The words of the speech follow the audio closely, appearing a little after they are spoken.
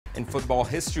in football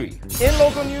history. In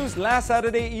local news, last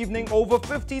Saturday evening, over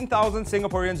 15,000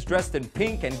 Singaporeans dressed in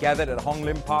pink and gathered at Hong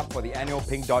Lim Park for the annual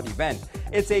Pink Dot event.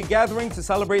 It's a gathering to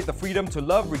celebrate the freedom to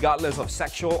love regardless of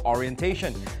sexual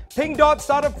orientation. Pink Dot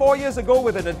started 4 years ago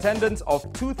with an attendance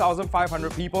of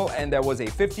 2,500 people, and there was a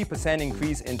 50%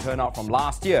 increase in turnout from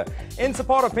last year. In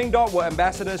support of Pink Dot were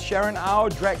ambassadors Sharon Au,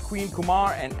 drag queen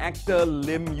Kumar, and actor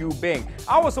Lim Yu Bing.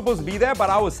 I was supposed to be there, but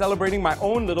I was celebrating my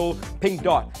own little Pink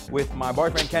Dot with my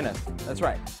boyfriend Kenneth. That's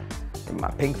right, in my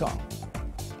pink thong.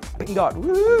 Pink Dot,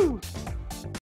 woohoo!